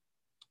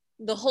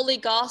The Holy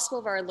Gospel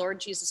of our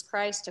Lord Jesus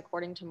Christ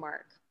according to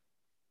Mark.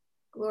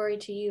 Glory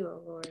to you,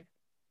 O Lord.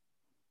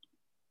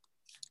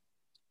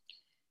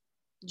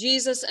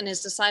 Jesus and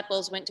his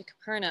disciples went to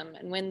Capernaum,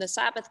 and when the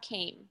Sabbath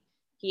came,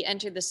 he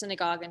entered the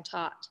synagogue and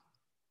taught.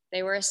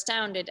 They were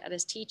astounded at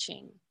his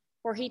teaching,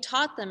 for he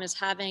taught them as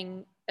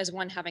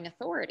one having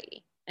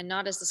authority, and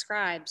not as the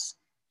scribes.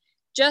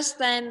 Just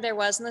then there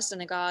was in the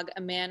synagogue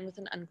a man with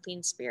an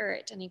unclean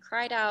spirit, and he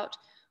cried out,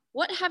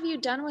 "What have you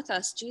done with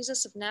us,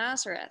 Jesus of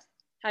Nazareth?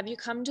 Have you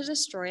come to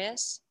destroy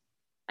us?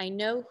 I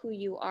know who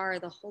you are,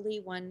 the Holy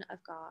One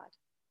of God."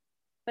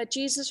 But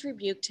Jesus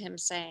rebuked him,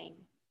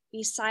 saying,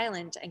 "Be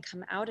silent and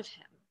come out of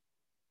him."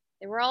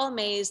 They were all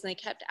amazed, and they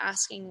kept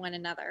asking one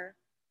another,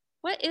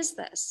 "What is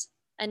this?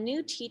 A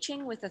new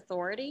teaching with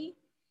authority?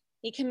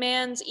 He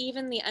commands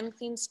even the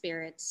unclean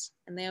spirits,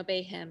 and they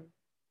obey him."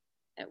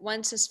 At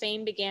once his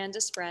fame began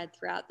to spread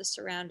throughout the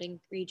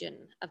surrounding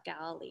region of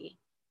Galilee.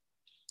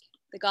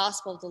 The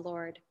Gospel of the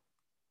Lord.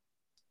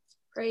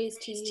 Praise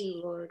to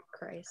you, Lord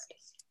Christ.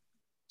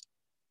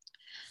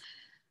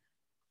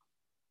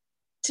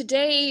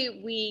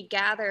 Today we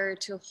gather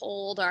to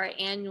hold our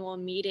annual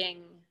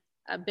meeting,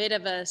 a bit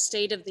of a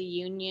State of the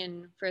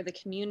Union for the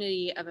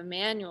community of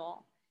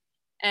Emmanuel.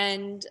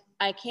 And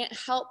I can't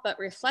help but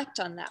reflect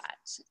on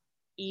that,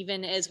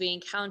 even as we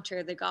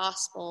encounter the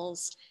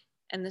Gospels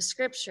and the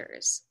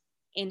Scriptures,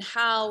 in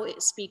how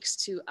it speaks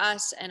to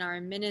us and our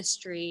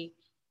ministry,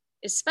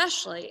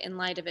 especially in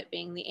light of it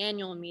being the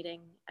annual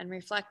meeting and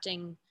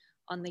reflecting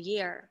on the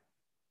year.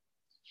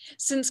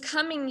 Since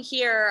coming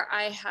here,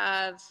 I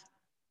have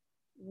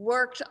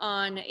worked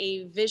on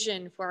a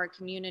vision for our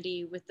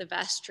community with the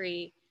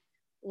vestry,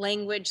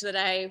 language that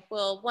I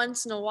will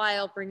once in a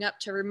while bring up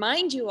to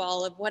remind you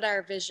all of what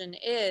our vision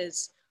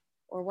is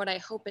or what I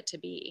hope it to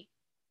be.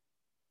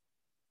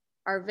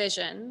 Our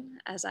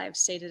vision, as I've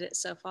stated it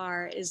so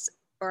far,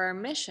 or our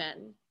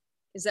mission,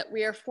 is that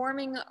we are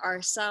forming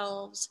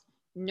ourselves,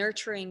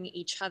 nurturing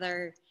each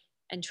other,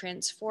 and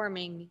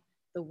transforming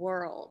the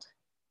world.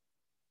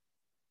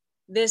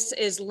 This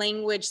is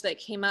language that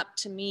came up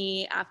to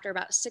me after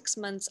about 6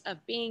 months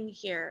of being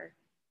here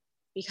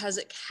because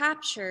it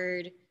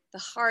captured the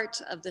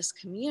heart of this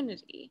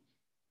community,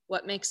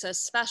 what makes us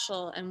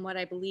special and what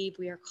I believe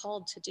we are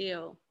called to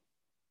do.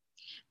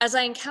 As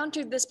I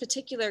encountered this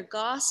particular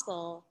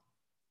gospel,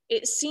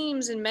 it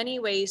seems in many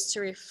ways to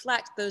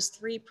reflect those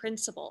three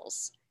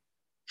principles,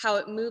 how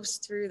it moves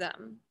through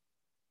them.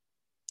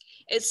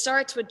 It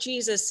starts with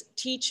Jesus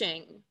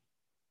teaching,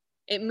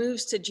 it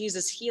moves to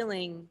Jesus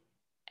healing,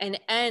 and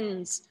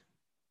ends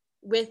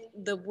with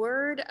the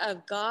word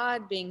of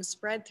God being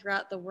spread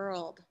throughout the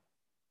world,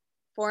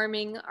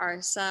 forming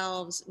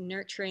ourselves,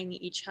 nurturing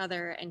each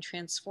other, and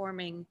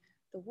transforming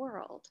the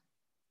world.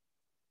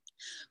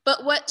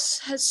 But what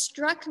has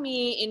struck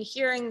me in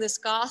hearing this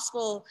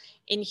gospel,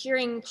 in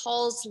hearing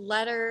Paul's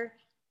letter,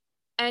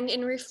 and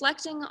in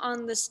reflecting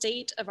on the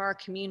state of our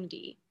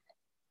community,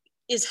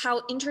 is how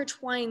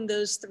intertwined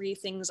those three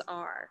things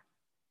are.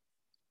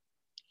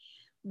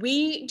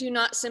 We do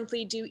not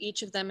simply do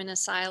each of them in a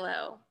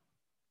silo.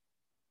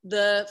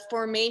 The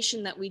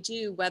formation that we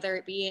do, whether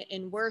it be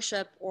in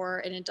worship or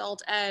in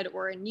adult ed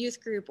or in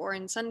youth group or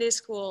in Sunday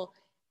school,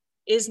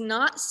 is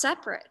not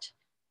separate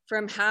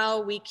from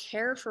how we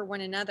care for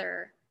one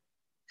another,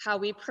 how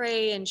we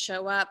pray and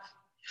show up,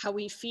 how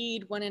we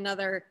feed one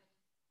another,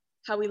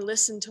 how we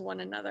listen to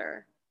one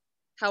another,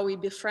 how we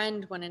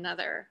befriend one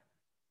another.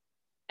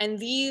 And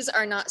these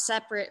are not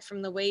separate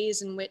from the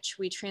ways in which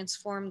we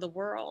transform the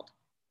world,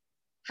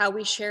 how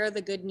we share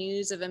the good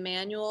news of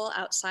Emmanuel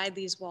outside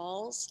these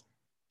walls,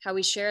 how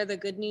we share the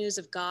good news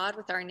of God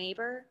with our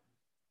neighbor,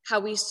 how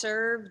we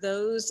serve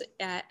those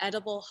at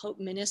Edible Hope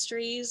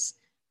Ministries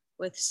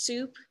with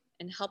soup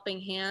and helping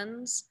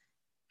hands,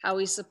 how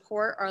we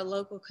support our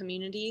local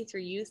community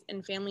through youth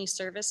and family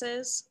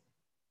services.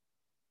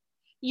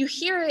 You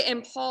hear it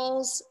in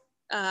Paul's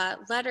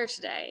letter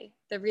today,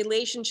 the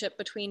relationship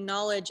between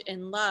knowledge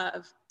and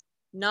love.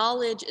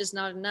 Knowledge is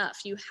not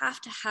enough. You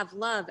have to have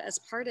love as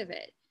part of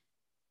it.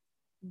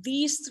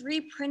 These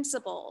three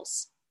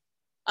principles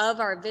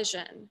of our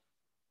vision,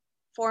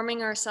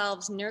 forming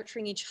ourselves,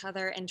 nurturing each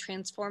other, and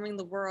transforming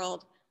the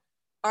world,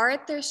 are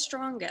at their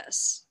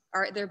strongest,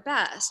 are at their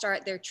best, are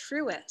at their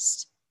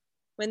truest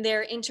when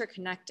they're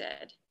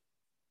interconnected.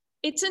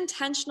 It's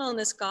intentional in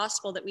this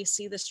gospel that we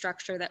see the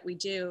structure that we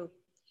do,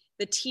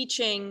 the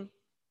teaching,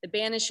 the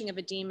banishing of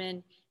a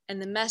demon,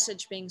 and the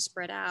message being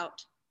spread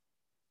out.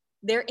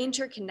 They're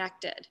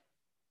interconnected.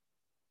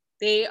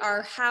 They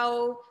are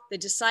how the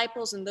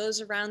disciples and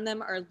those around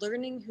them are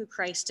learning who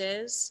Christ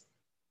is.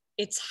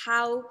 It's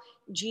how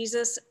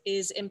Jesus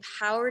is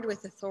empowered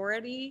with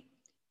authority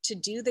to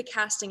do the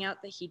casting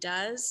out that he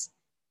does.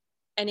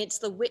 And it's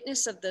the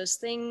witness of those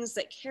things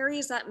that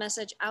carries that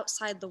message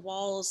outside the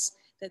walls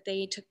that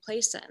they took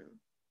place in.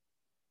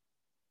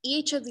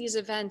 Each of these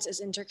events is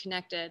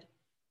interconnected,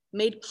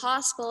 made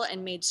possible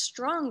and made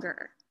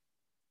stronger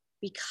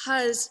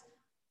because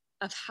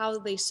of how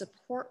they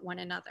support one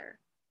another.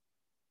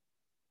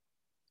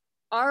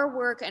 Our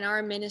work and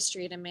our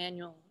ministry at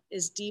Emmanuel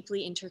is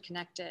deeply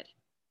interconnected.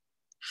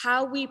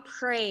 How we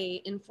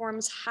pray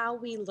informs how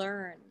we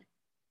learn.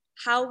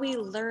 How we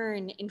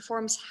learn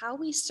informs how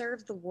we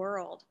serve the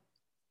world.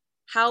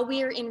 How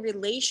we are in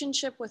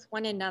relationship with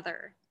one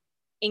another,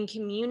 in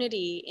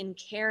community, in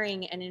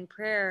caring, and in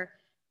prayer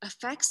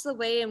affects the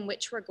way in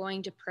which we're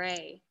going to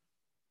pray.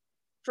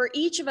 For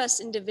each of us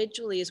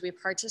individually, as we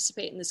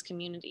participate in this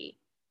community,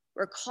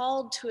 we're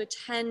called to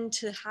attend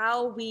to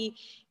how we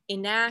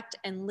enact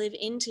and live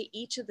into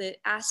each of the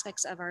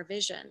aspects of our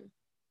vision,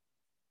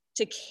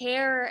 to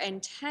care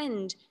and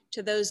tend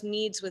to those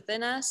needs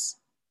within us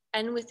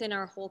and within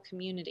our whole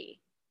community.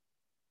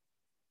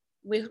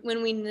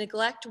 When we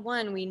neglect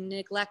one, we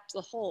neglect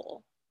the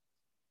whole.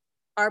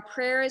 Our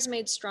prayer is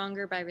made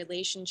stronger by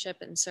relationship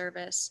and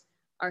service.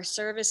 Our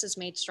service is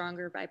made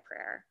stronger by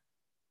prayer.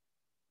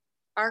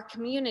 Our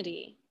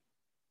community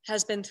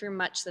has been through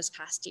much this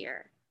past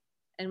year,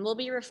 and we'll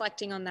be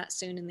reflecting on that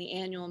soon in the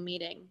annual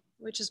meeting,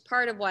 which is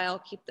part of why I'll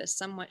keep this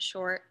somewhat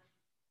short,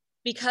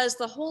 because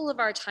the whole of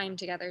our time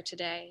together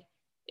today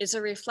is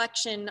a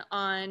reflection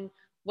on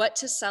what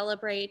to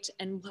celebrate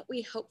and what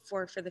we hope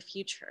for the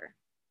future.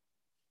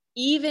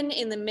 Even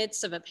in the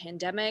midst of a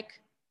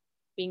pandemic,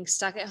 being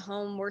stuck at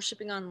home,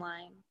 worshiping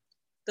online,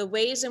 the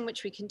ways in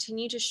which we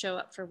continue to show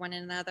up for one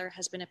another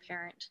has been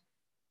apparent.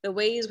 The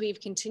ways we've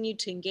continued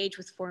to engage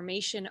with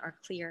formation are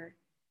clear,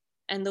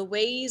 and the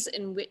ways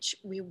in which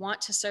we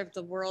want to serve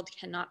the world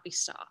cannot be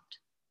stopped.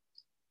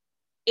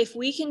 If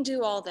we can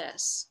do all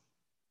this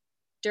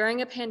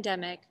during a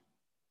pandemic,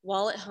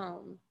 while at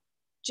home,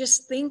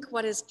 just think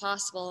what is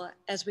possible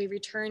as we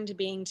return to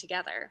being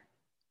together.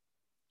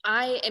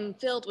 I am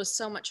filled with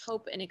so much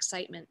hope and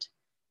excitement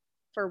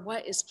for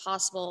what is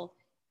possible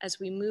as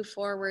we move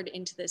forward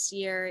into this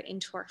year,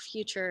 into our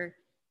future,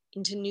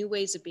 into new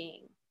ways of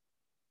being.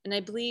 And I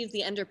believe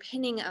the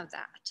underpinning of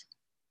that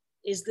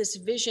is this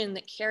vision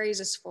that carries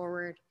us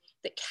forward,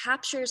 that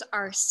captures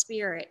our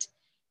spirit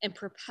and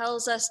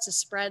propels us to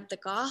spread the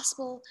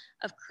gospel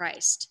of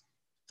Christ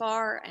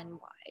far and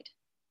wide.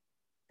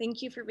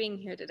 Thank you for being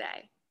here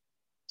today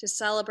to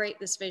celebrate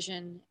this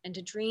vision and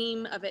to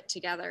dream of it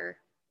together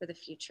for the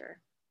future.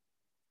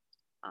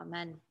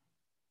 Amen.